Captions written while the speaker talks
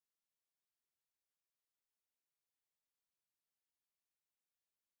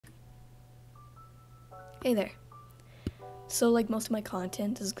Hey there. So like most of my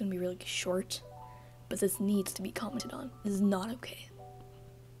content, this is going to be really short, but this needs to be commented on. This is not okay.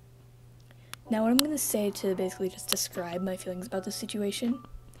 Now what I'm going to say to basically just describe my feelings about this situation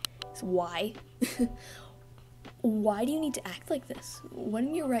is why. Why do you need to act like this? What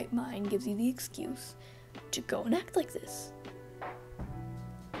in your right mind gives you the excuse to go and act like this?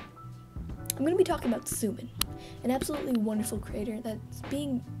 I'm going to be talking about Thumin, an absolutely wonderful creator that's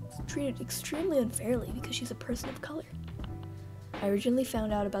being treated extremely unfairly because she's a person of color. I originally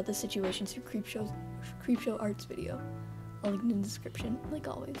found out about this situation through Creepshow Art's video. I'll link in the description, like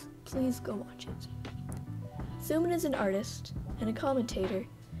always. Please go watch it. Thumin is an artist and a commentator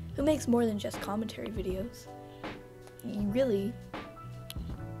who makes more than just commentary videos. You really,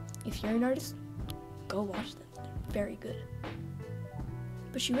 if you're an artist, go watch them. They're very good.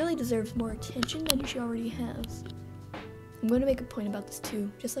 But she really deserves more attention than she already has. I'm going to make a point about this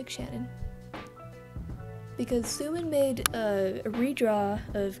too, just like Shannon. Because Thumin made a redraw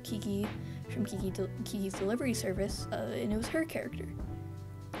of Kiki from Kiki's Delivery Service, and it was her character.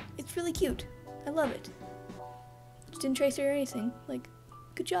 It's really cute. I love it. She didn't trace her or anything. Like,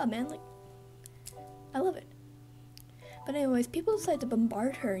 good job, man. Like, I love it. But anyways, people decide to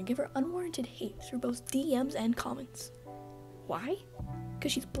bombard her and give her unwarranted hate through both DMs and comments. Why?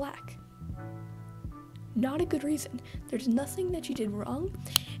 Because she's black. Not a good reason. There's nothing that she did wrong,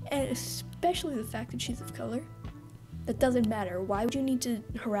 and especially the fact that she's of color. That doesn't matter. Why would you need to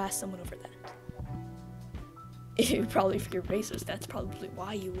harass someone over that? Probably if you're racist, that's probably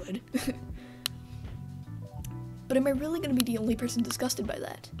why you would. But am I really going to be the only person disgusted by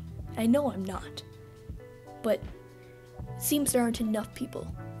that? I know I'm not. But it seems there aren't enough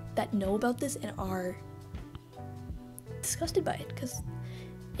people that know about this and are disgusted by it, because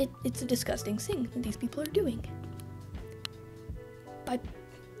it's a disgusting thing that these people are doing. By,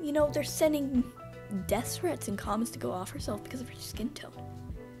 they're sending death threats and comments to go off herself because of her skin tone,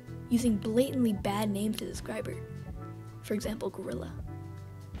 using blatantly bad names to describe her. For example, gorilla.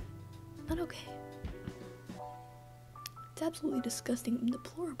 Not okay. It's absolutely disgusting and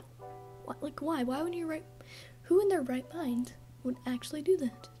deplorable. Why? Why would who in their right mind would actually do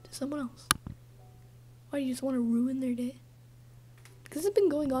that to someone else? Why, do you just want to ruin their day? Because it's been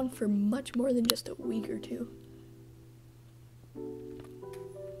going on for much more than just a week or two.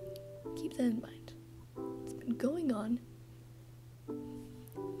 Keep that in mind. It's been going on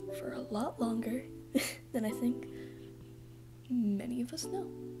for a lot longer than I think many of us know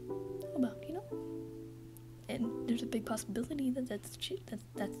about, And there's a big possibility that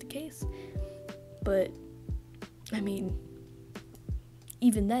that's the case. But, I mean,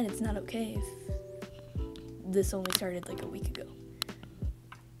 even then, it's not okay if this only started like a week ago.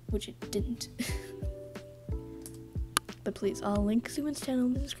 Which it didn't. But please, I'll link Thumin's channel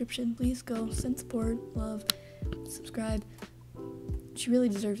in the description. Please go, send support, love, subscribe. She really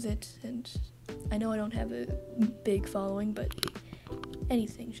deserves it, and I know I don't have a big following, but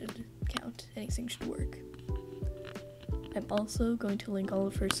anything should count. Anything should work. I'm also going to link all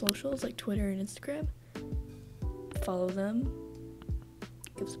of her socials, like Twitter and Instagram. Follow them.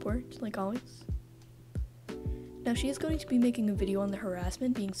 Give support, like always. Now, she is going to be making a video on the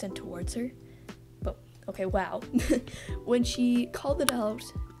harassment being sent towards her. But, okay, wow. When she called it out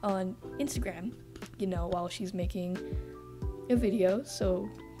on Instagram, while she's making a video so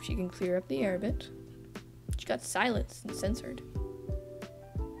she can clear up the air a bit, she got silenced and censored.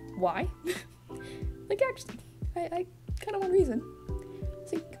 Why? Actually, I kind of want a reason. I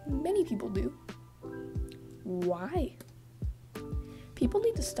think many people do. Why? People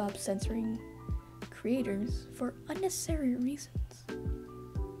need to stop censoring creators for unnecessary reasons.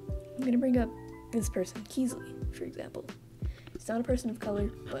 I'm going to bring up this person, Keesley, for example. He's not a person of color,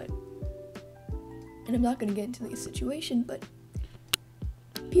 and I'm not going to get into the situation, but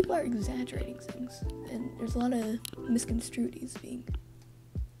people are exaggerating things, and there's a lot of misconstruities being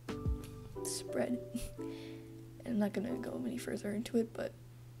spread. And I'm not going to go any further into it, but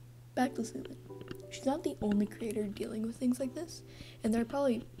back to Thumin. She's not the only creator dealing with things like this, and there are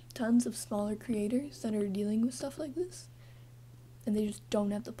probably tons of smaller creators that are dealing with stuff like this, and they just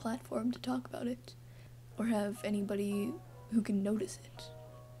don't have the platform to talk about it or have anybody who can notice it.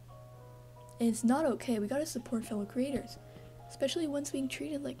 And it's not okay. We gotta support fellow creators, especially ones being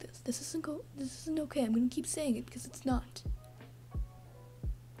treated like this. This isn't okay. I'm gonna keep saying it because it's not.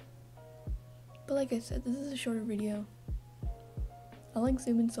 But like I said, this is a shorter video. I'll link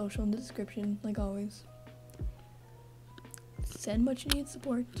Thumin's social in the description, like always. Send much needed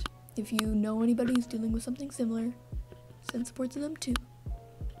support. If you know anybody who's dealing with something similar, send support to them too.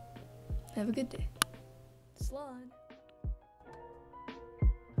 Have a good day. Slán.